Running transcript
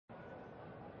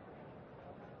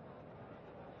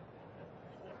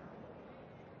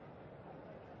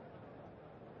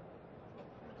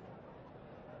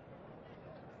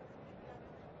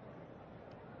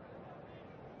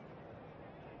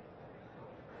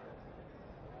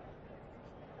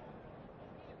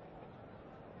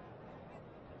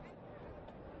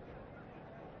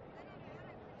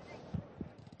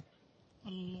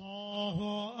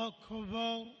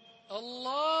أكبر.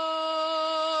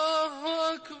 الله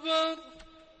أكبر.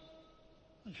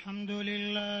 الحمد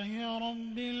لله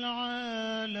رب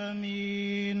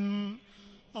العالمين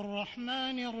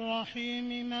الرحمن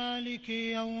الرحيم مالك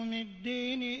يوم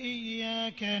الدين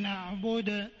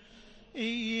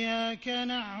إياك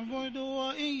نعبد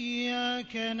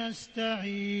وإياك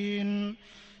نستعين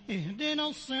اهدنا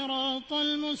الصراط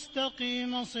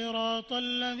المستقيم صراط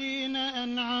الذين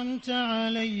أنعمت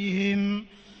عليهم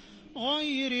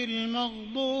غير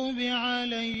المغضوب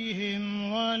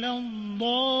عليهم ولا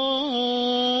الضالين.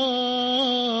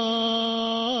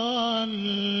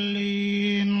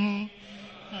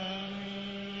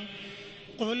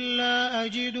 قل لا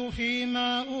أجد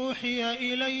فيما أوحي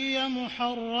إلي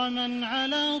محرما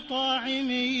على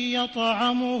طاعم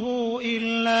يطعمه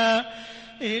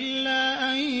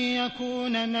إلا أن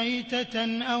يكون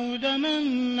ميتة أو دما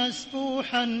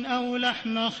مسفوحا أو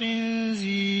لحم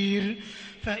خنزير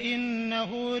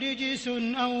فإنه رجس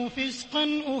أو فسقا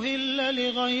أهل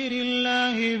لغير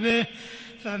الله به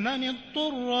فمن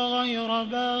اضطر غير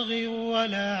باغ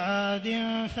ولا عاد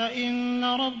فإن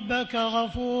ربك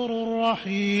غفور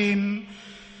رحيم.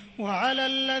 وعلى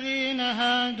الذين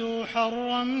هادوا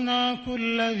حرمنا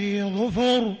كل ذي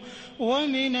ظفر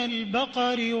ومن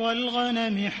البقر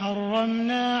والغنم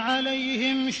حرمنا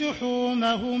عليهم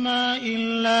شحومهما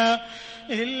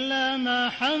إلا ما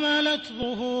حملت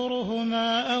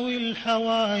ظهورهما أو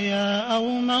الحوايا أو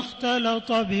ما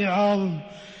اختلط بعظم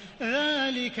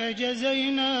ذلك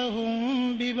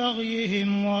جزيناهم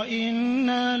ببغيهم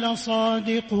وإنا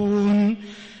لصادقون.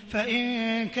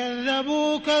 فإن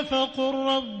كذبوك فقل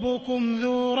ربكم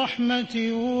ذو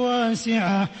رحمة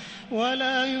واسعة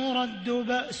ولا يرد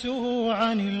بأسه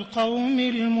عن القوم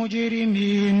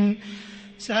المجرمين.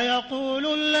 سيقول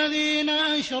الذين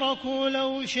أشركوا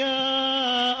لو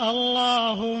شاء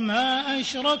الله ما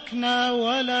أشركنا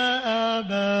ولا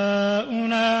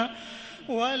آباؤنا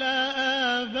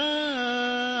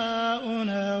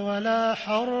ولا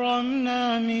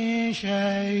حرمنا من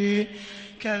شيء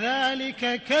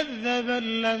كذلك كذب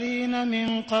الذين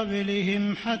من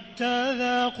قبلهم حتى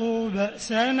ذاقوا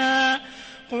بأسنا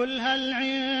قل هل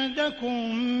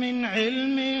عندكم من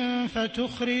علم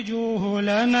فتخرجوه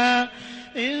لنا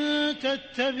إن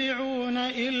تتبعون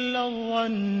إلا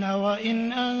الظن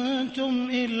وإن أنتم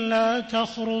إلا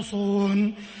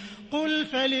تخرصون. قل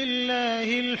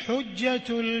فلله الحجة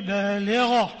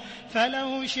البالغة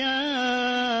فلو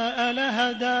شاء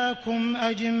لهداكم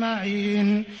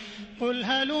أجمعين. قل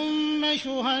هلم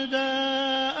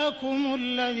شهداءكم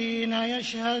الذين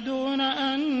يشهدون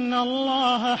أن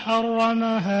الله حرم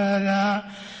هذا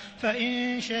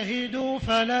فإن شهدوا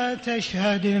فلا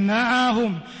تشهد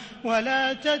معهم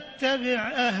ولا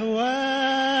تتبع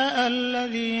أهواء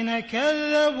الذين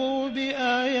كذبوا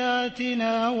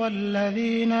بآياتنا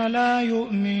والذين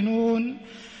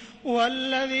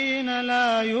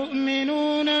لا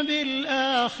يؤمنون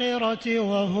بالآخرة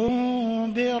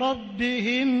وهم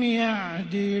بربهم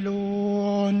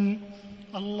يعدلون.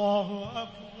 الله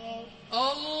أكبر.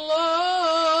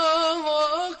 الله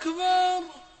أكبر.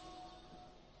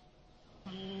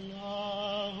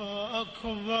 الله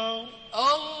أكبر.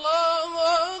 الله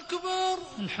أكبر.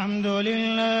 الحمد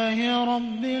لله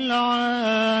رب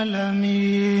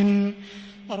العالمين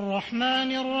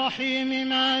الرحمن الرحيم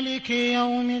مالك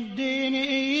يوم الدين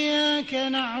إياك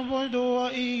نعبد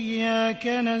وإياك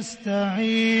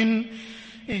نستعين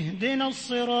اهدنا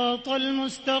الصراط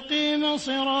المستقيم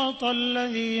صراط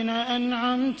الذين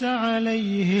أنعمت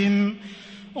عليهم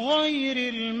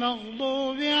غير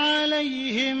المغضوب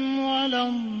عليهم ولا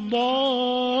الضالين.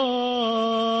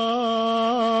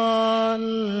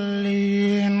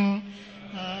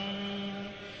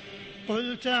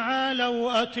 قل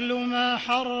تعالوا أتل ما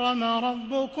حرم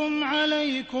ربكم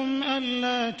عليكم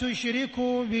ألا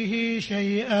تشركوا به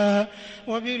شيئا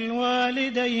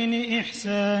وبالوالدين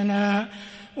إحسانا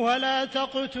ولا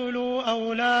تقتلوا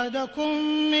أولادكم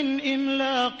من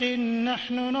إملاق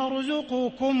نحن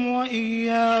نرزقكم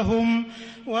وإياهم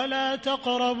ولا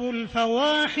تقربوا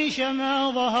الفواحش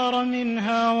ما ظهر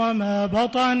منها وما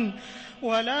بطن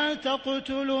ولا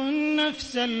تقتلوا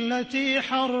النفس التي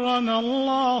حرم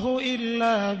الله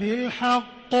إلا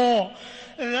بالحق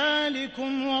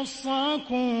ذلكم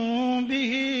وصاكم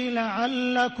به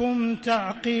لعلكم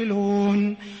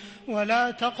تعقلون.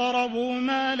 ولا تقربوا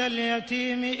مال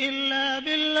اليتيم إلا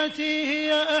بالتي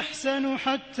هي أحسن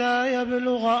حتى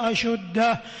يبلغ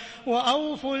أشده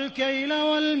وأوفوا الكيل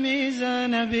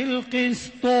والميزان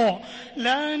بالقسط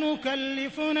لا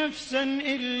نكلف نفسا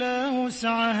إلا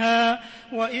وسعها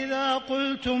وإذا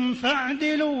قلتم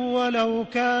فاعدلوا ولو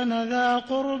كان ذا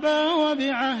قربى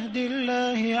وبعهد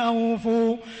الله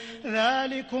أوفوا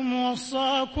ذلكم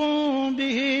وصاكم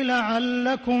به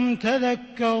لعلكم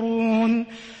تذكرون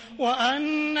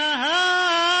وأن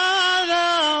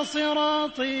هذا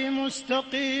صراطي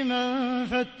مستقيما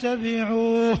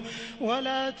فاتبعوه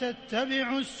ولا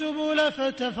تتبعوا السبل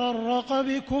فتفرق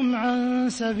بكم عن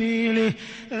سبيله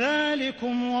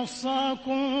ذلكم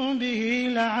وصاكم به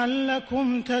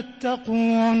لعلكم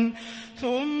تتقون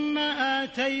ثم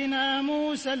آتينا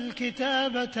موسى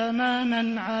الكتاب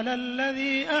تماما على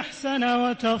الذي أحسن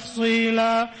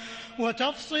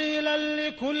وتفصيلا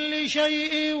لكل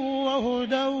شيء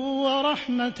وهدى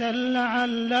ورحمة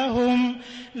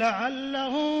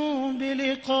لعلهم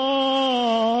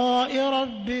بلقاء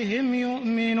ربهم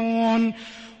يؤمنون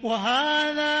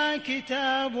وهذا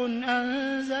كتاب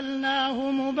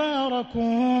أنزلناه مبارك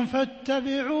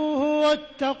فاتبعوه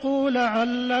واتقوا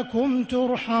لعلكم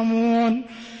ترحمون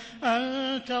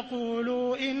أن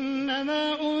تقولوا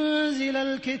إنما أنزل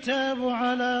الكتاب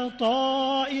على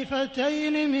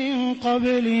طائفتين من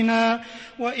قبلنا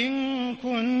وإن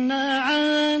كنا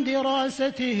عن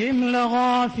دراستهم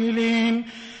لغافلين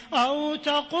أو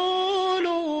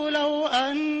تقولوا لو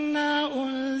أنا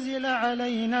أنزل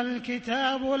علينا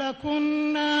الكتاب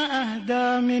لكنا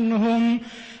أهدى منهم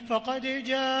فقد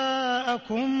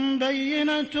جاءكم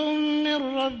بينة من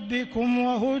ربكم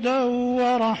وهدى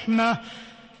ورحمة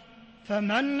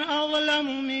فمن أظلم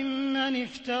ممن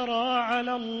افترى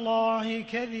على الله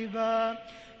كذبا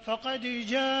فقد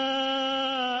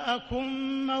جاءكم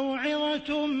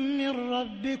موعظة من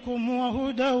ربكم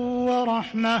وهدى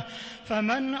ورحمة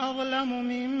فمن أظلم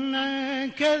ممن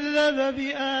كذب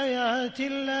بآيات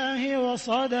الله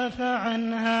وصدف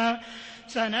عنها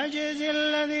سنجزي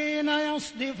الذين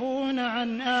يصدفون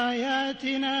عن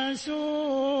آياتنا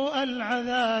سوء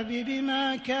العذاب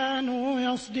بما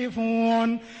كانوا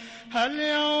يصدفون هل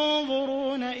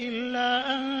ينظرون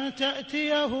إلا أن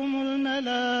تأتيهم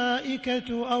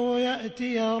الملائكة أو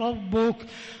يأتي ربك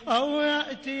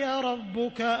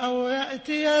أو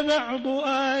يأتي بعض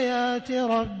آيات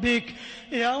ربك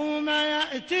يوم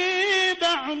يأتي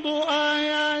بعض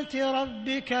آيات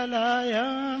ربك لا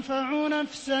ينفع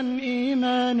نفسا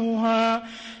إيمانها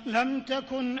لم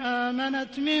تكن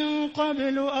آمنت من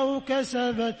قبل أو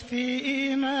كسبت في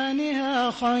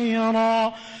إيمانها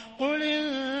خيرا قل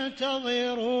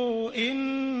انتظروا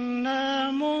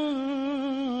إنا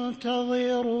منتظرون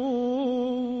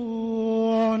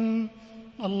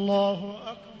الله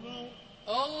أكبر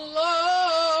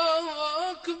الله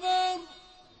أكبر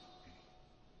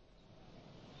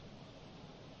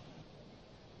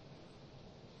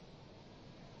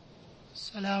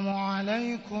السلام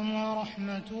عليكم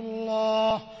ورحمة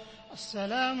الله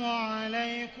السلام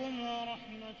عليكم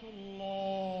ورحمة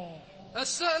الله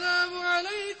السلام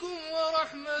عليكم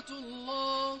ورحمة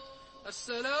الله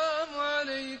السلام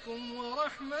عليكم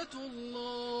ورحمة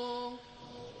الله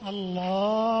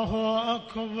الله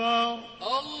أكبر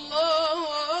الله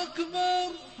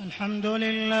أكبر الحمد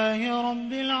لله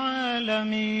رب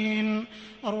العالمين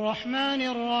الرحمن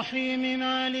الرحيم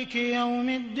مالك يوم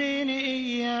الدين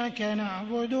إياك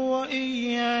نعبد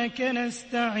وإياك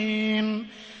نستعين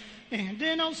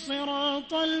اهدنا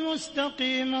الصراط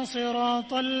المستقيم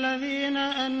صراط الذين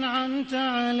أنعمت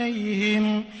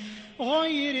عليهم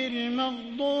غير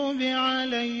المغضوب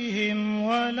عليهم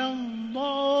ولا الضالين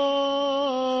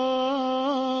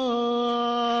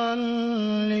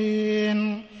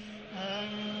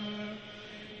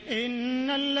إن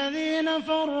الذين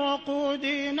فرقوا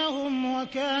دينهم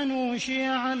وكانوا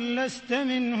شيعا لست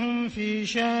منهم في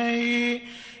شيء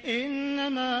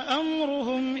إنما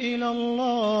أمرهم إلى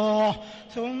الله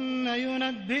ثم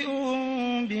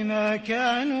ينبئهم بما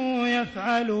كانوا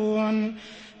يفعلون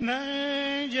من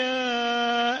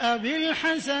جاء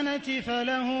بالحسنة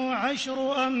فله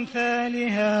 10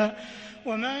 أمثالها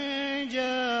ومن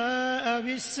جاء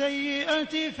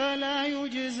بالسيئة فلا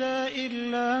يجزى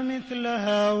إلا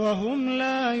مثلها وهم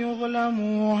لا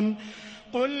يظلمون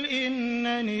قل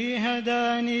إنني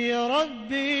هداني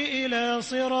ربي إلى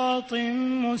صراط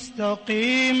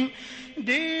مستقيم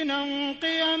دينا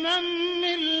قيما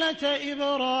ملة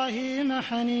إبراهيم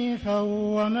حنيفا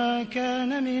وما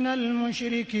كان من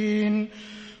المشركين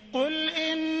قل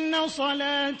إن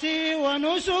صلاتي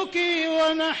ونسكي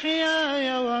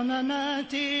ومحياي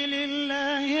ومماتي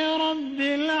لله رب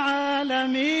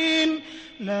العالمين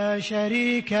لا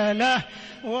شريك له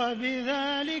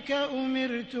وبذلك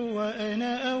أمرت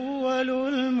وأنا أول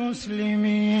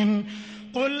المسلمين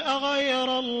قل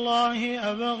أغير الله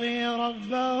أبغي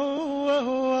ربا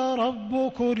وهو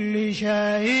رب كل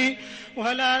شيء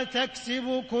ولا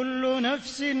تكسب كل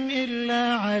نفس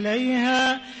إلا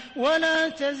عليها ولا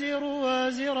تزر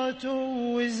وازرة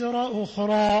وزر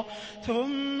أخرى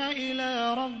ثم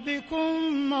إلى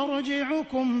ربكم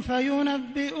مرجعكم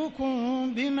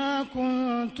فينبئكم بما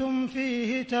كنتم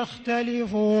فيه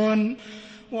تختلفون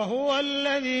وهو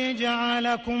الذي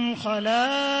جعلكم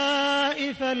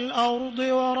خلائف الأرض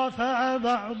ورفع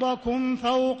بعضكم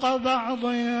فوق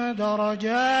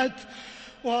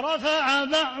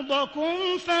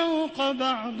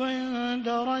بعض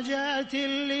درجات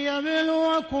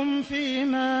ليبلوكم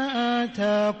فيما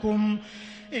آتاكم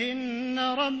إن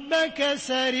ربك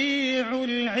سريع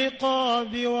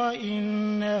العقاب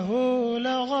وإنه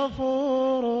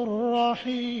لغفور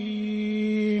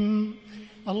رحيم.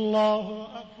 الله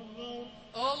أكبر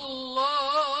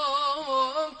الله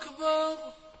أكبر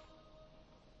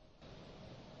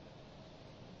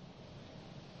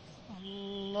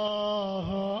الله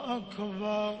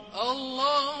أكبر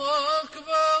الله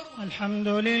أكبر. الحمد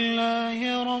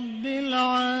لله رب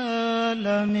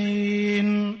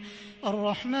العالمين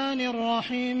الرحمن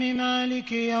الرحيم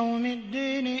مالك يوم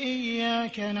الدين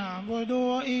إياك نعبد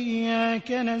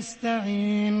وإياك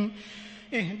نستعين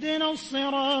اهدنا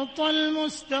الصراط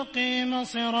المستقيم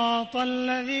صراط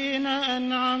الذين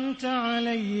أنعمت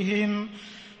عليهم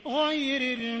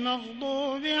غير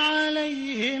المغضوب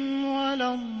عليهم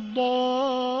ولا الضالين.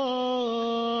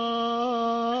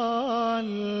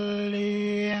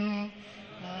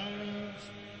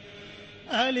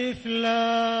 ألف لام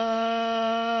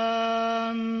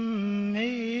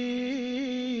ميم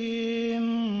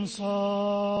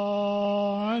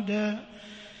صاد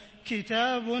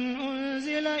كتاب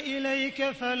أنزل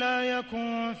إليك فلا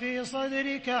يكن في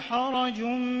صدرك حرج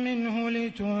منه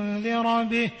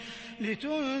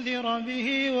لتنذر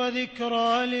به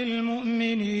وذكرى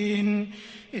للمؤمنين.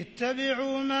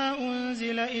 اتبعوا ما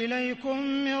أنزل إليكم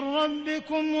من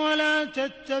ربكم ولا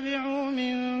تتبعوا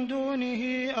من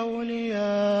دونه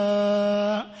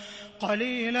أولياء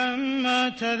قليلا ما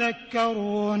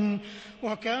تذكرون.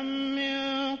 وكم من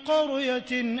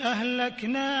قرية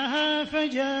أهلكناها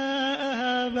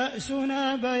فجاءها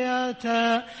بأسنا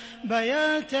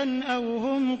بياتا أو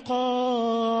هم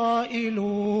قائلون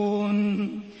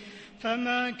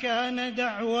فما كان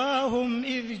دعواهم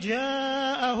إذ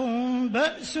جاءهم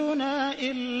بأسنا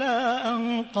إلا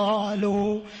أن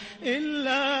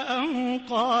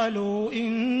قالوا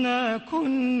إنا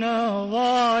كنا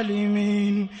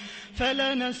ظالمين.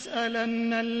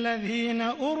 فلنسألن الذين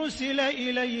أرسل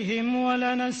إليهم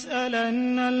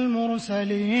ولنسألن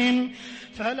المرسلين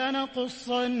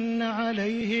فلنقصن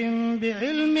عليهم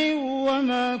بعلم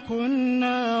وما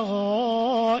كنا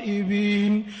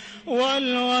غائبين.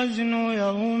 والوزن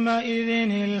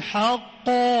يومئذ الحق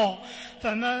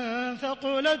فمن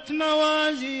ثقلت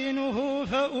موازينه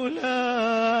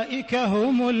فأولئك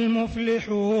هم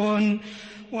المفلحون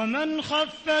ومن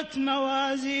خفت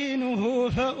موازينه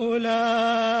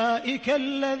فأولئك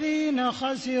الذين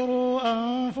خسروا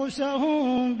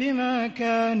أنفسهم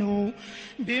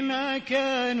بما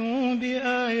كانوا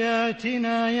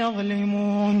بآياتنا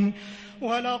يظلمون.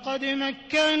 ولقد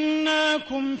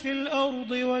مكناكم في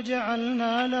الأرض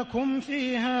وجعلنا لكم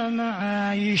فيها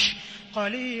معايش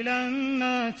قليلا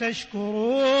ما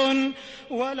تشكرون.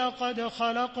 ولقد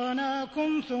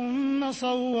خلقناكم ثم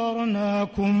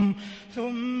صورناكم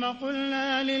ثم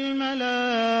قلنا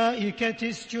للملائكة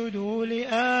اسجدوا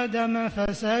لآدم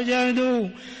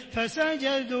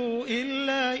فسجدوا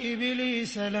إلا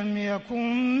إبليس لم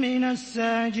يكن من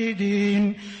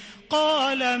الساجدين.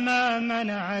 قال ما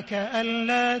منعك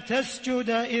ألا تسجد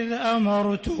إذ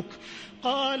أمرتك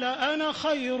قال أنا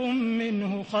خير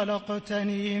منه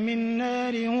خلقتني من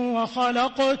نار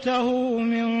وخلقته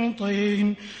من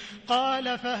طين.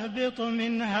 قال فاهبط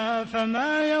منها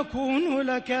فما يكون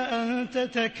لك أن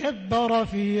تتكبر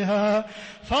فيها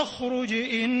فاخرج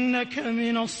إنك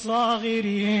من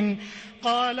الصاغرين.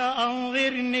 قال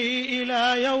أنظرني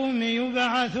إلى يوم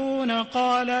يبعثون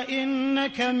قال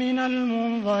إنك من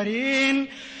المنظرين.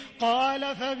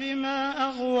 قال فبما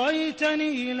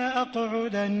أغويتني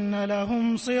لأقعدن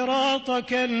لهم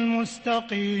صراطك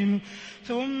المستقيم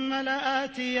ثم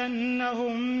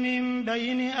لآتينهم من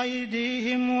بين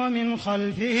أيديهم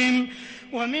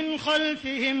ومن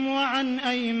خلفهم وعن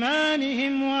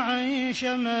أيمانهم وعن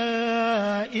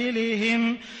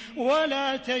شمائلهم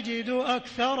ولا تجد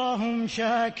أكثرهم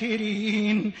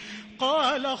شاكرين.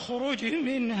 قال اخرج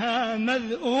منها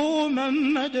مذءوما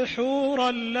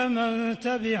مدحورا لمن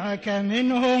تبعك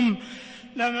منهم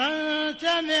لمن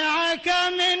تبعك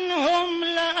منهم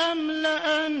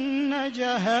لأملأن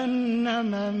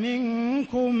جهنم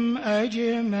منكم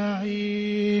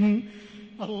أجمعين.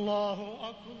 الله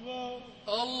أكبر.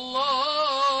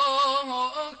 الله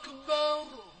أكبر.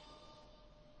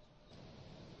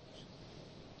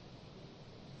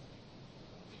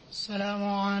 السلام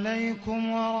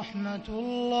عليكم ورحمة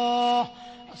الله.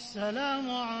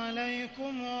 السلام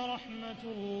عليكم ورحمة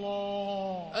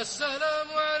الله. السلام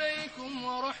عليكم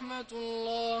ورحمة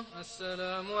الله.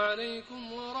 السلام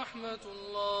عليكم ورحمة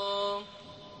الله.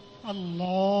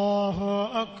 الله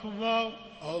أكبر.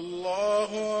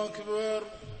 الله أكبر.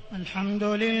 الحمد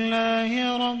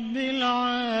لله رب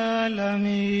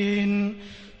العالمين،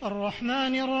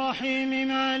 الرحمن الرحيم،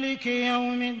 مالك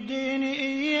يوم الدين،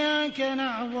 إياك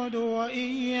نعبد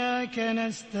وإياك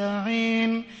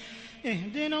نستعين،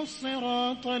 اهدنا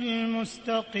الصراط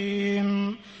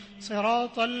المستقيم،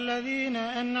 صراط الذين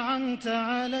أنعمت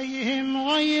عليهم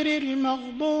غير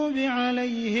المغضوب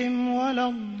عليهم ولا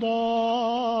الضالين،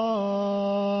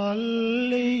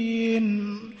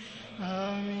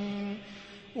 آمين.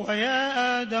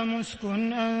 ويا آدم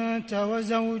اسكن أنت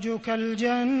وزوجك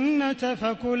الجنة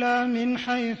فكلا من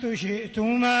حيث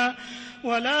شئتما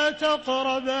ولا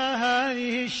تقربا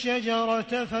هذه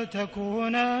الشجرة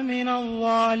فتكونا من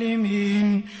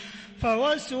الظالمين.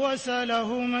 فوسوس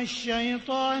لهما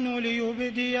الشيطان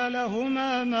ليبدي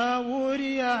لهما ما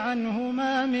وري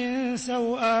عنهما من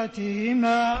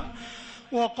سوآتهما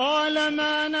وقال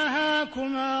ما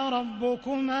نهاكما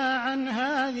ربكما عن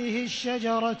هذه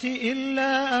الشجرة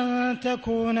إلا أن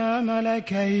تكونا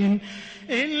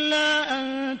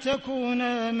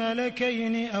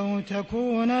ملكين أو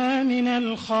تكونا من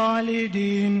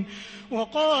الخالدين.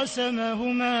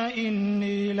 وقاسمهما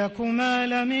إني لكما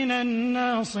لمن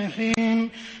الناصحين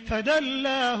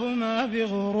فدلاهما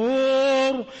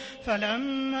بغرور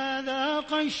فلما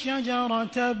ذاقا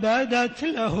الشجرة بدت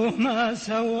لهما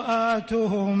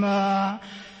سوآتهما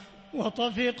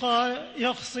وطفقا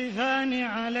يخصفان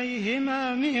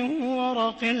عليهما من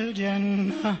ورق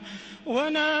الجنة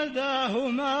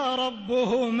وناداهما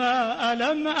ربهما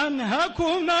ألم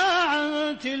أنهكما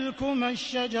عن تلكما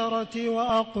الشجرة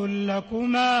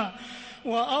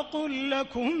وأقل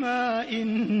لكما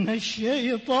إن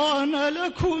الشيطان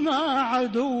لكما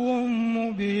عدو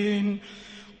مبين.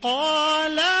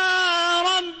 قالا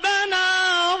ربنا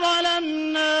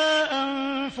ظلمنا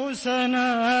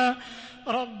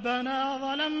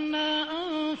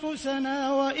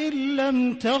أنفسنا وإن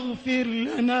لم تغفر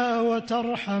لنا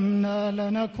وترحمنا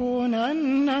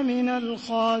لنكونن من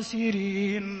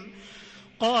الخاسرين.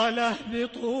 قال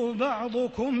اهبطوا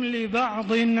بعضكم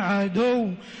لبعض عدو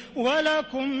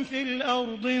ولكم في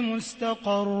الأرض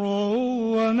مستقر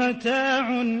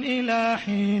ومتاع إلى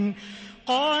حين.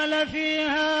 قال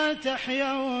فيها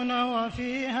تحيون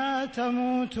وفيها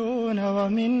تموتون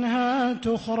ومنها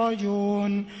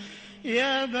تخرجون.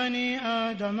 يا بني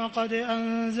آدم قد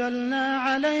أنزلنا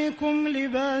عليكم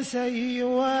لباسا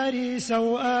يواري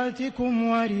سوآتكم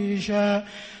وريشا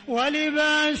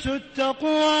ولباس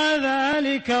التقوى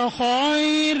ذلك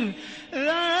خير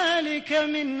ذلك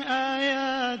من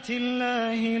آيات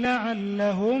الله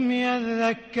لعلهم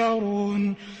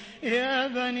يذكرون. يا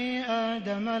بني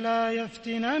آدم لا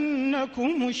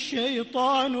يفتننكم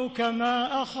الشيطان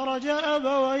كما أخرج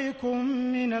أبويكم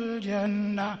من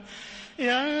الجنة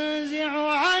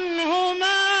ينزع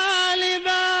عنهما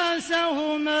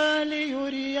لباسهما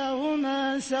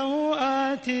ليريهما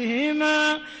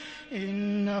سوآتهما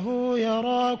إنه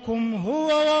يراكم هو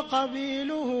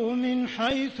وقبيله من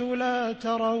حيث لا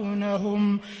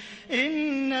ترونهم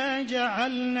إنا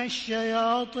جعلنا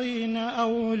الشياطين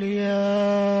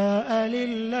أولياء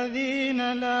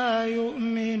للذين لا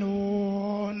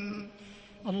يؤمنون.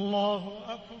 الله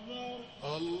أكبر.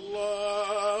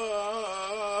 الله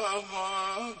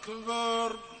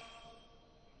أكبر.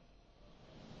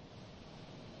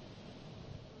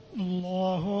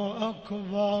 الله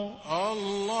أكبر.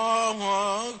 الله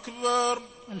أكبر.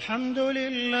 الحمد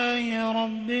لله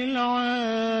رب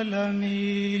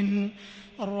العالمين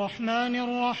الرحمن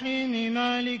الرحيم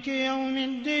مالك يوم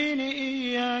الدين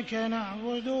إياك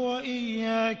نعبد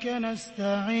وإياك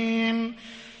نستعين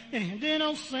اهدنا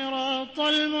الصراط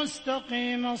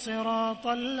المستقيم صراط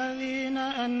الذين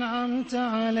أنعمت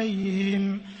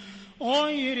عليهم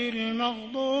غير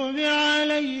المغضوب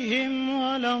عليهم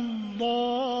ولا الضالين.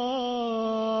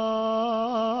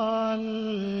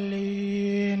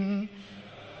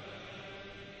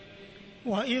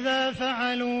 وإذا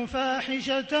فعلوا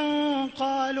فاحشة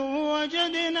قالوا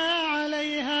وجدنا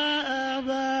عليها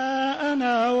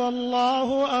آباءنا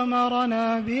والله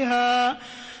أمرنا بها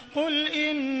قل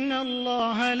إن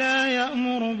الله لا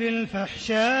يأمر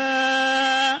بالفحشاء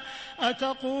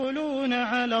أتقولون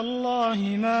على الله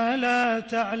ما لا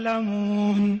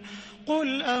تعلمون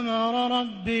قل أمر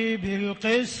ربي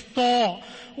بالقسط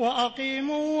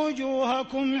وأقيموا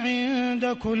وجوهكم عند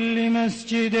كل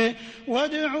مسجد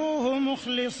وادعوه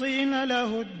مخلصين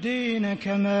له الدين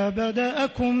كما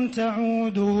بدأكم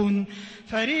تعودون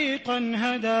فريقا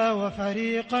هدى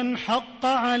وفريقا حق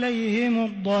عليهم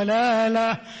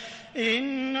الضلالة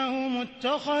إنهم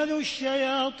اتخذوا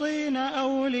الشياطين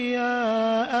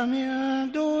أولياء من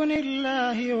دون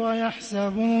الله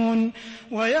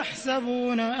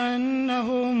ويحسبون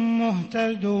أنهم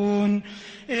مهتدون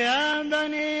يا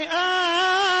بني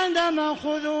آدم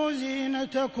خذوا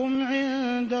زينتكم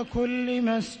عند كل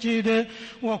مسجد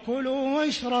وكلوا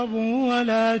واشربوا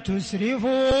ولا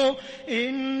تسرفوا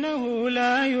إنه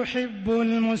لا يحب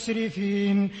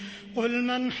المسرفين قل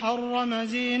من حرم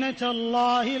زينة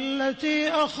الله التي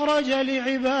أخرج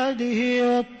لعباده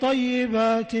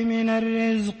والطيبات من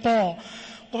الرزق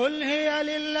قل هي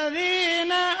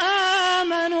للذين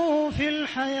آمنوا في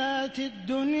الحياة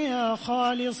الدنيا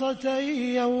خالصة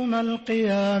يوم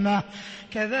القيامة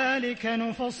كذلك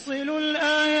نفصل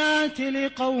الآيات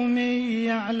لقوم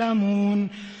يعلمون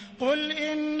قل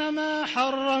إنما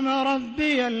حرم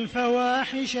ربي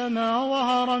الفواحش ما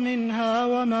ظهر منها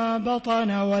وما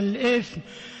بطن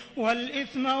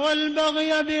والإثم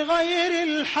والبغي بغير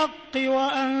الحق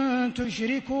وأن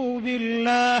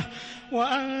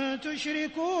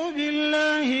تشركوا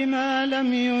بالله ما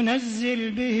لم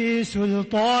ينزل به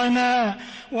سلطانا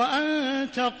وأن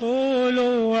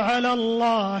تقولوا على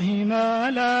الله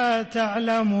ما لا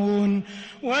تعلمون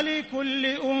ولكل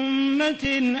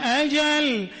أمة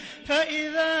أجل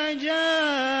فإذا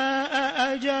جاء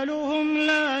أجلهم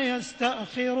لا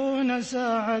يستأخرون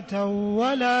ساعة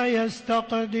ولا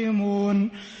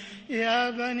يستقدمون يا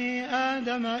بني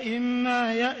آدم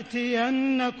إما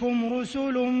يأتينكم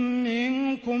رسل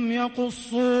منكم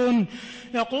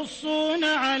يقصون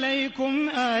عليكم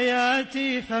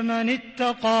آياتي فمن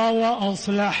اتقى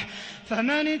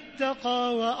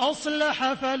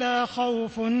وأصلح فلا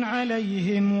خوف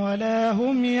عليهم ولا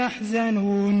هم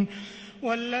يحزنون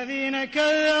والذين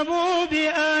كذبوا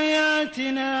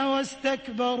بآياتنا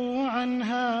واستكبروا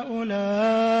عنها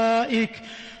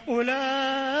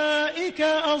أولئك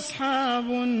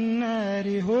أصحاب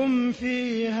النار هم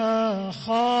فيها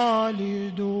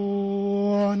خالدون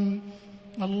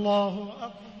الله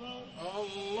أكبر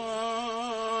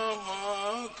الله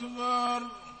أكبر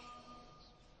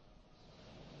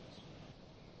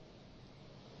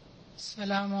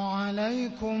السلام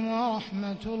عليكم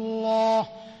ورحمة الله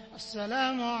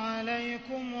السلام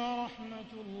عليكم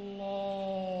ورحمة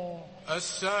الله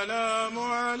السلام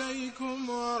عليكم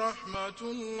ورحمة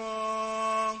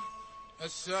الله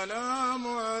السلام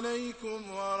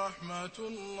عليكم ورحمة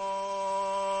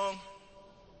الله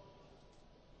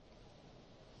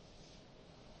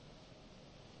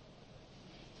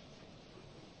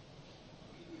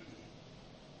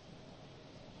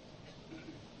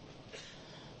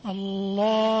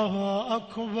الله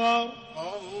أكبر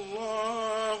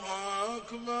الله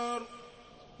أكبر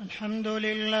الحمد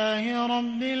لله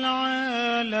رب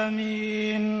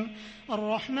العالمين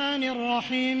الرحمن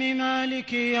الرحيم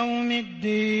مالك يوم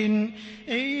الدين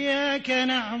إياك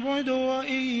نعبد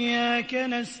وإياك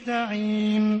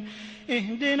نستعين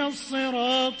اهدنا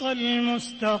الصراط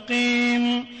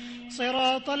المستقيم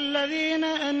صراط الذين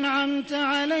أنعمت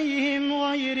عليهم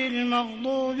غير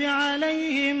المغضوب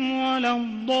عليهم ولا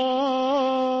الضالين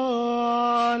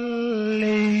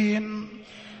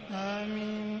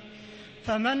آمين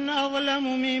فمن أظلم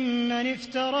ممن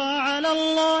افترى على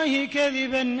الله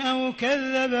كذبا أو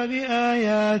كذب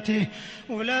بآياته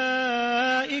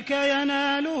أولئك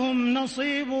ينالهم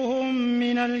نصيبهم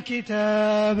من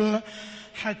الكتاب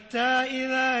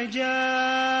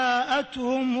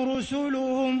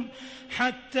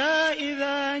حتى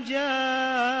إذا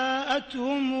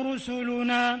جاءتهم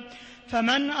رسلنا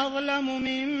فمن أظلم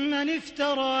ممن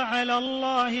افترى على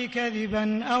الله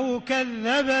كذبا أو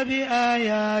كذب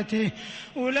بآياته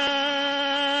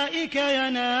أولئك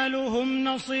ينالهم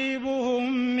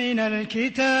نصيبهم من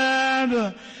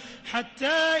الكتاب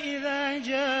حتى إذا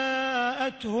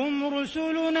جاءتهم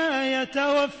رسلنا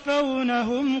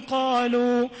يتوفونهم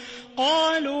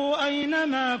قالوا أين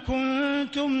ما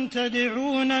كنتم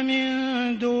تدعون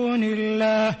من دون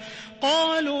الله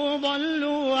قالوا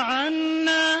ضلوا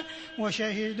عنا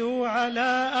وشهدوا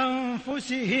على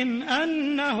أنفسهم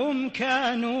أنهم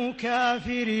كانوا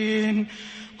كافرين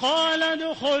قال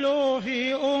ادخلوا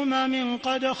في أمم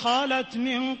قد خلت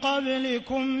من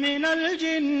قبلكم من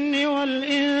الجن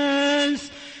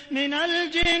والإنس من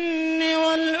الجن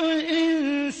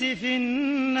والإنس في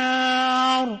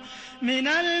النار من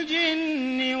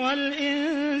الجن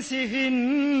والإنس في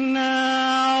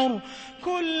النار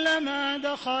كلما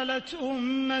دخلت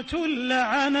أمة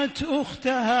لعنت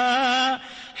أختها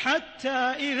حتى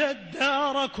إذا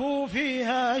اداركوا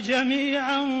فيها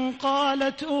جميعا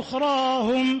قالت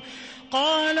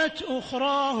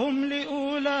أخراهم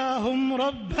لأولاهم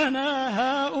ربنا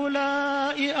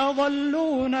هؤلاء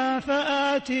أضلونا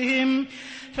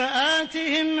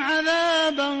فآتهم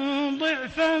عذابا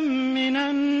ضعفا من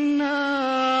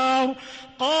النار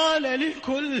قال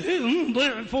لكل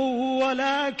ضعف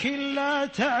ولكن لا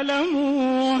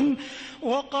تعلمون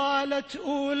وقالت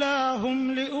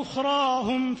أولاهم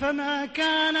لأخراهم فما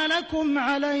كان لكم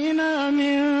علينا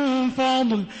من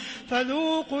فضل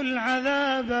فذوقوا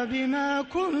العذاب بما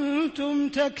كنتم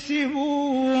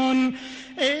تكسبون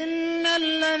إن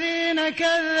الذين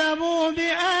كذبوا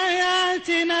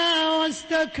بآياتنا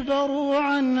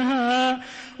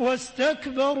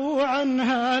واستكبروا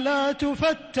عنها لا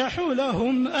تفتح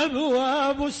لهم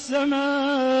أبواب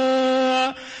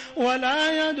السماء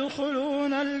ولا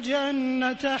يدخلون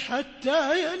الجنة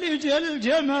حتى يلج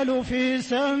الجمل في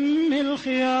سم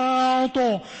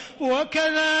الخياط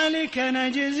وكذلك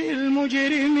نجزي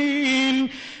المجرمين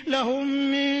لهم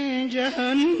من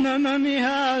جهنم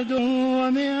مهاد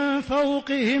ومن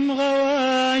فوقهم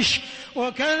غواش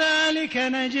وكذلك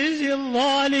نجزي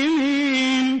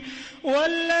الظالمين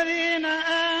والذين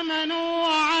آمنوا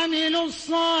وعملوا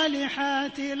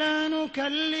الصالحات لا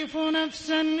نكلف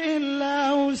نفسا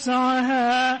إلا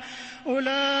وسعها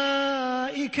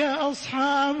أولئك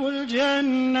أصحاب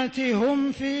الجنة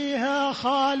هم فيها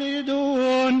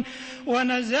خالدون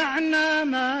ونزعنا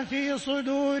ما في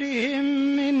صدورهم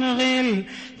من غل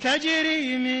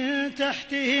تجري من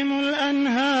تحتهم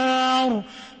الأنهار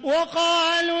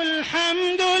وقالوا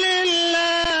الحمد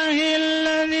لله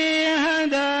الذي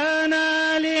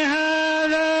هدانا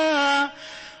لهذا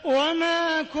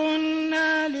وما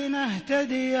كنا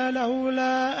لنهتدي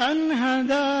لولا أن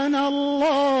هدانا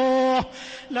الله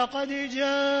لقد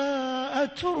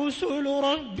جاءت رسل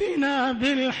ربنا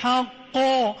بالحق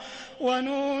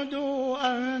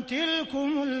ونودوا أن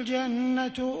تلكم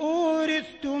الجنة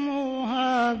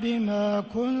أورثتموها بما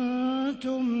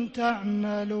كنتم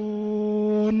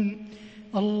تعملون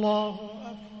الله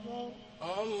أكبر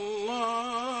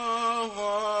الله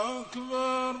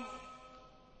أكبر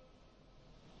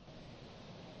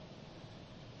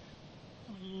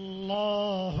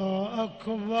الله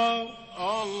أكبر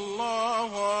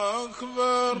الله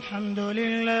أكبر الحمد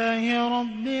لله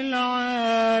رب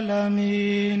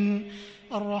العالمين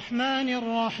الرحمن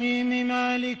الرحيم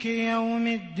مالك يوم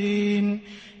الدين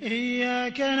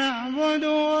إياك نعبد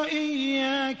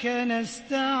وإياك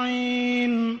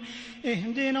نستعين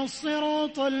اهدنا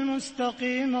الصراط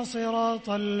المستقيم صراط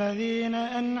الذين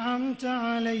أنعمت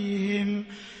عليهم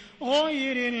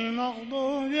غير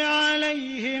المغضوب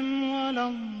عليهم ولا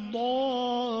الضالين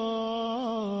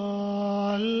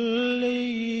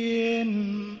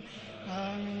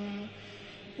آمين.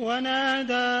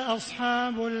 ونادى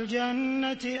أصحاب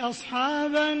الجنة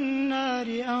أصحاب النار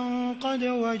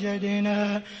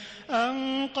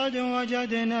أن قد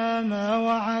وجدنا ما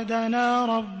وعدنا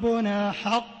ربنا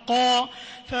حقا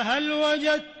فهل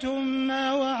وجدتم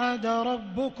ما وعد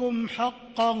ربكم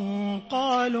حقا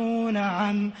قالوا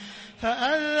نعم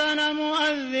فأذن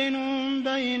مؤذن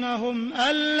بينهم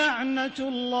اللعنة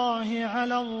الله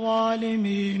على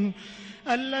الظالمين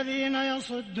الذين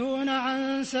يصدون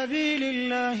عن سبيل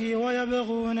الله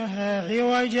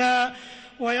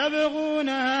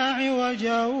ويبغونها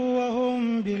عوجا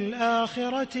وهم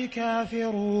بالآخرة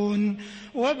كافرون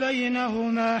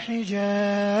وبينهما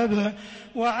حجاب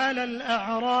وعلى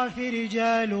الأعراف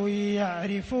رجال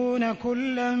يعرفون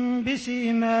كلا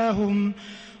بسيماهم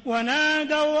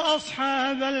ونادوا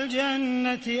أصحاب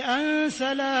الجنة أن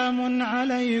سلام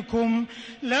عليكم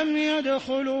لم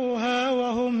يدخلوها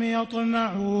وهم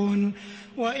يطمعون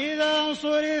وإذا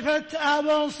صرفت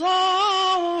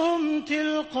أبصارهم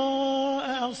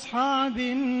تلقاء أصحاب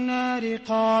النار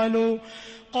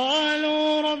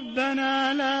قالوا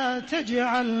ربنا لا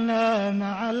تجعلنا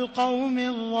مع القوم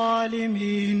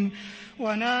الظالمين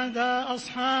ونادى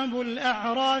أصحاب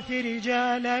الأعراف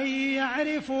رجالا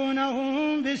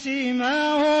يعرفونهم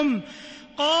بسيماهم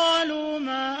قالوا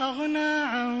ما أغنى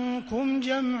عنكم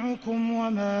جمعكم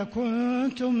وما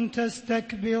كنتم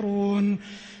تستكبرون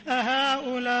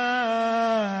أهؤلاء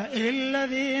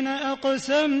الذين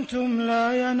أقسمتم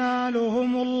لا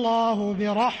ينالهم الله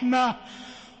برحمة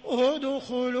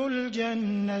ادخلوا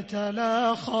الجنة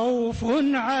لا خوف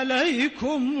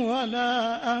عليكم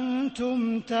ولا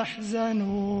أنتم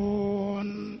تحزنون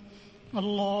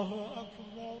الله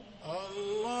أكبر.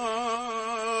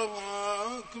 الله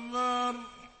أكبر.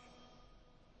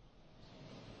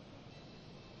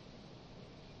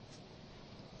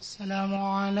 السلام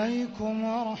عليكم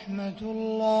ورحمة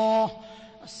الله.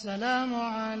 السلام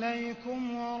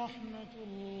عليكم ورحمة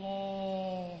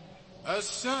الله.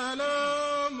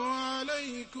 السلام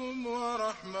عليكم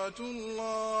ورحمة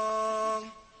الله.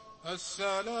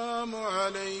 السلام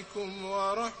عليكم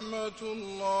ورحمة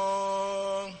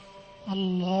الله.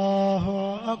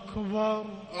 الله أكبر.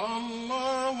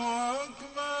 الله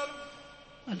أكبر.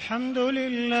 الحمد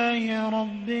لله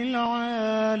رب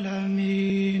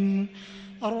العالمين،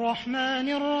 الرحمن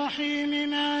الرحيم،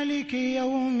 مالك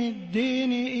يوم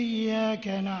الدين، إياك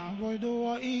نعبد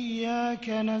وإياك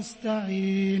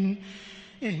نستعين،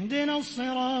 اهدنا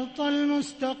الصراط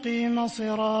المستقيم،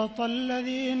 صراط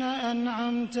الذين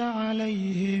أنعمت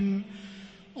عليهم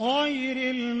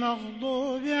غير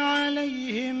المغضوب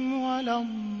عليهم ولا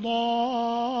الضالين.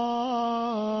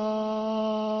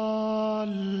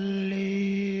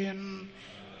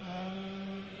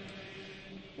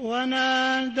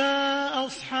 ونادى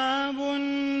أصحاب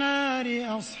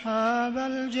النار أصحاب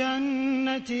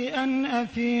الجنة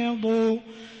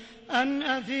أن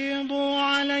أفيضوا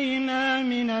علينا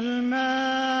من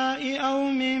الماء أو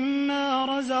مما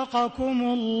رزقكم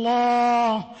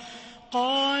الله.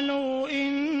 قالوا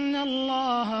إن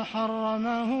الله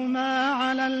حرمهما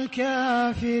على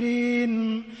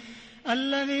الكافرين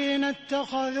الذين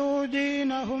اتخذوا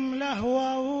دينهم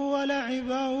لهوا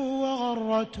ولعبا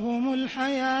وغرتهم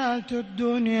الحياة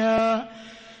الدنيا،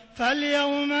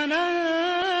 فاليوم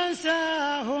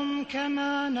ننساهم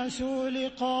كما نسوا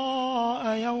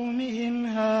لقاء يومهم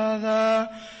هذا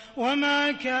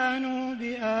وما كانوا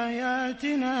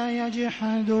بآياتنا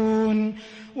يجحدون.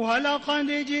 ولقد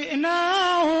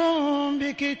جئناهم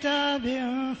بكتاب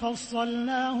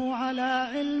فصلناه على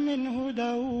علم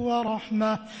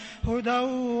هدى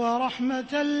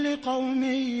ورحمة لقوم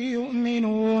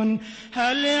يؤمنون.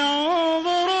 هل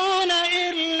ينظرون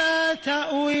إلا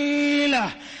تأويله،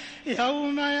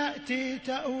 يوم يأتي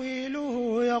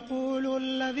تأويله يقول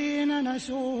الذين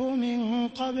نسوه من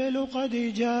قبل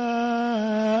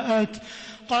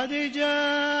قد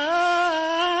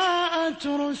جاءت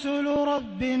رسل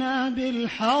ربنا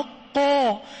بالحق،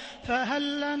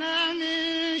 فهل لنا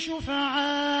من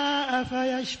شفعاء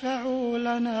فيشفعوا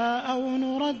لنا أو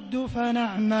نرد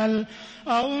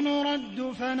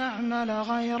فنعمل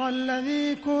غير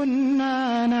الذي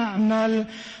كنا نعمل.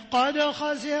 قد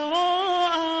خسروا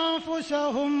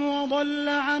أنفسهم وضل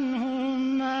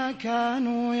عنهم ما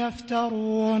كانوا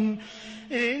يفترون.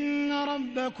 إن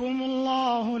ربكم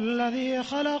الله الذي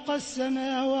خلق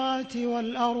السماوات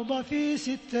والأرض في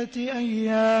ستة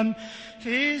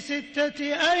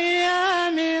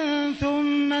أيام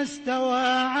ثم استوى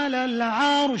على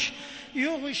العرش،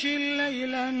 يغشي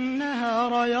الليل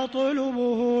النهار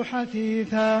يطلبه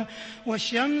حثيثا،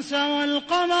 والشمس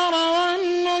والقمر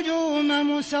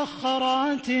والنجوم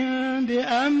مسخرات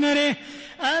بأمره،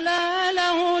 ألا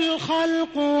له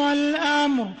الخلق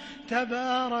والأمر،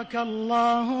 تبارك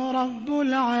الله رب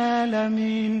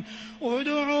العالمين.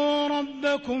 ادعوا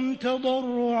ربكم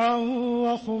تضرعا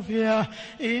وخفية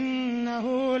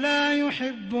إنه لا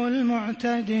يحب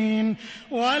المعتدين.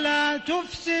 ولا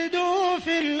تفسدوا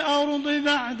في الأرض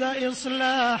بعد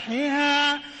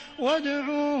إصلاحها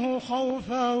وادعوه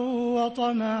خوفا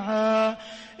وطمعا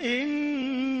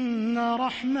إن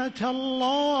رحمة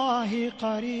الله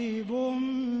قريب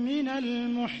من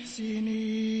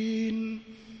المحسنين.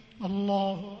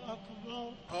 الله أكبر.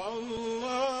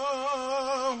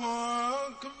 الله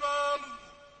أكبر.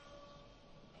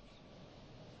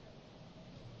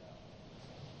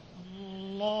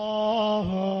 الله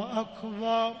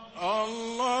أكبر.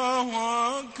 الله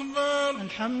أكبر.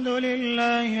 الحمد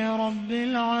لله رب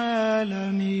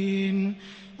العالمين،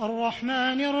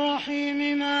 الرحمن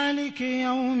الرحيم، مالك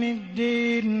يوم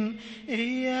الدين،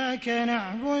 إياك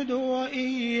نعبد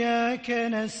وإياك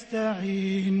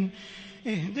نستعين،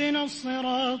 اهدنا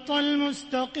الصراط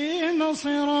المستقيم،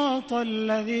 صراط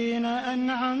الذين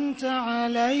أنعمت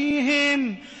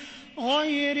عليهم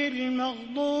غير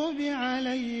المغضوب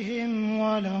عليهم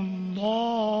ولا الضالين.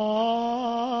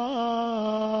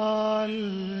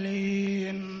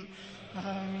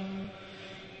 آمين.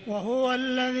 وهو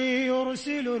الذي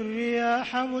يرسل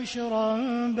الرياح بشرا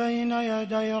بين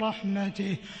يدي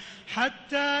رحمته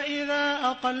حتى إذا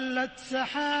أقلت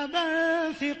سحابا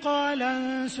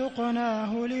ثقالا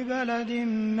سقناه لبلد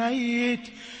ميت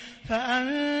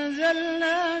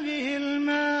فأنزلنا به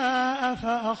الماء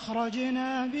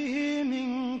فأخرجنا به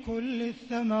من كل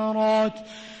الثمرات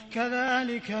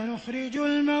كذلك نخرج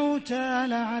الموتى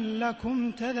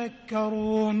لعلكم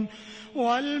تذكرون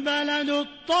والبلد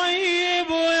الطيب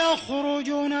يخرج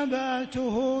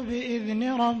نباته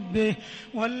بإذن ربه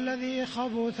والذي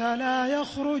خبث لا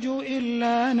يخرج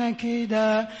إلا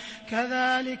نكدا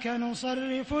كذلك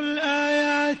نصرف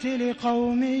الآيات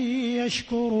لقوم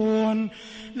يشكرون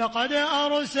لقد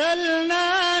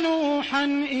أرسلنا نوحا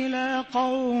إلى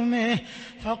قومه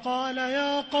فقال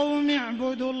يا قوم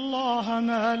اعبدوا الله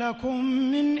ما لكم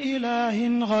من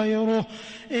إله غيره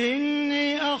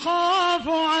إني أخاف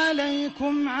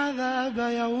عليكم عذاب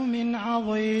يوم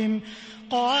عظيم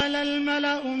قال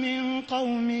الملأ من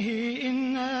قومه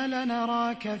إنا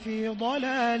لنراك في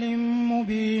ضلال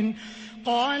مبين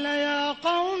قال يا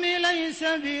قوم ليس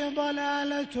بي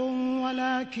ضلالة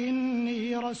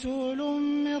ولكني رسول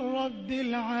من رب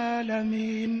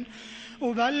العالمين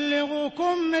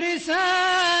أبلغكم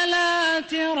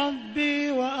رسالات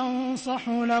ربي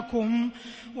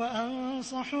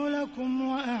وأنصح لكم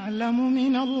وأعلم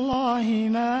من الله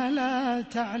ما لا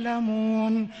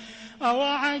تعلمون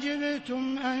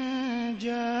أوعجبتم أن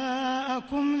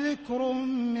جاءكم ذكر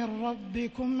من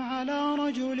ربكم على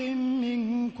رجل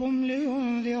منكم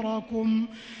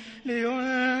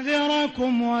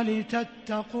لينذركم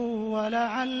ولتتقوا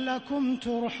ولعلكم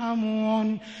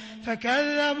ترحمون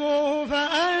فكذبوه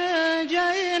فأنجيناه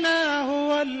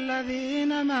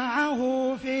والذين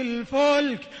معه في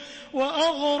الفلك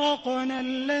وأغرقنا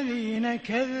الذين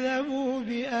كذبوا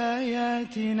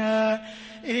بآياتنا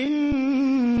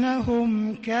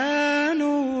إنهم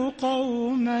كانوا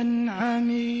قوما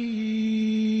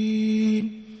عمين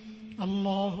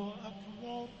الله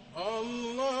أكبر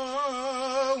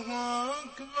الله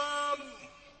أكبر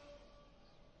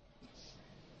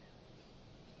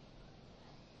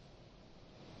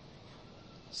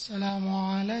السلام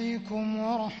عليكم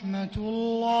ورحمة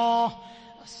الله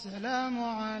السلام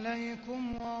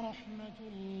عليكم ورحمة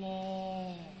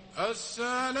الله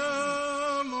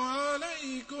السلام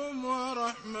عليكم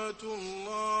ورحمة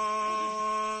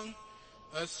الله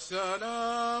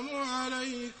السلام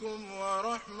عليكم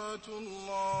ورحمة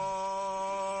الله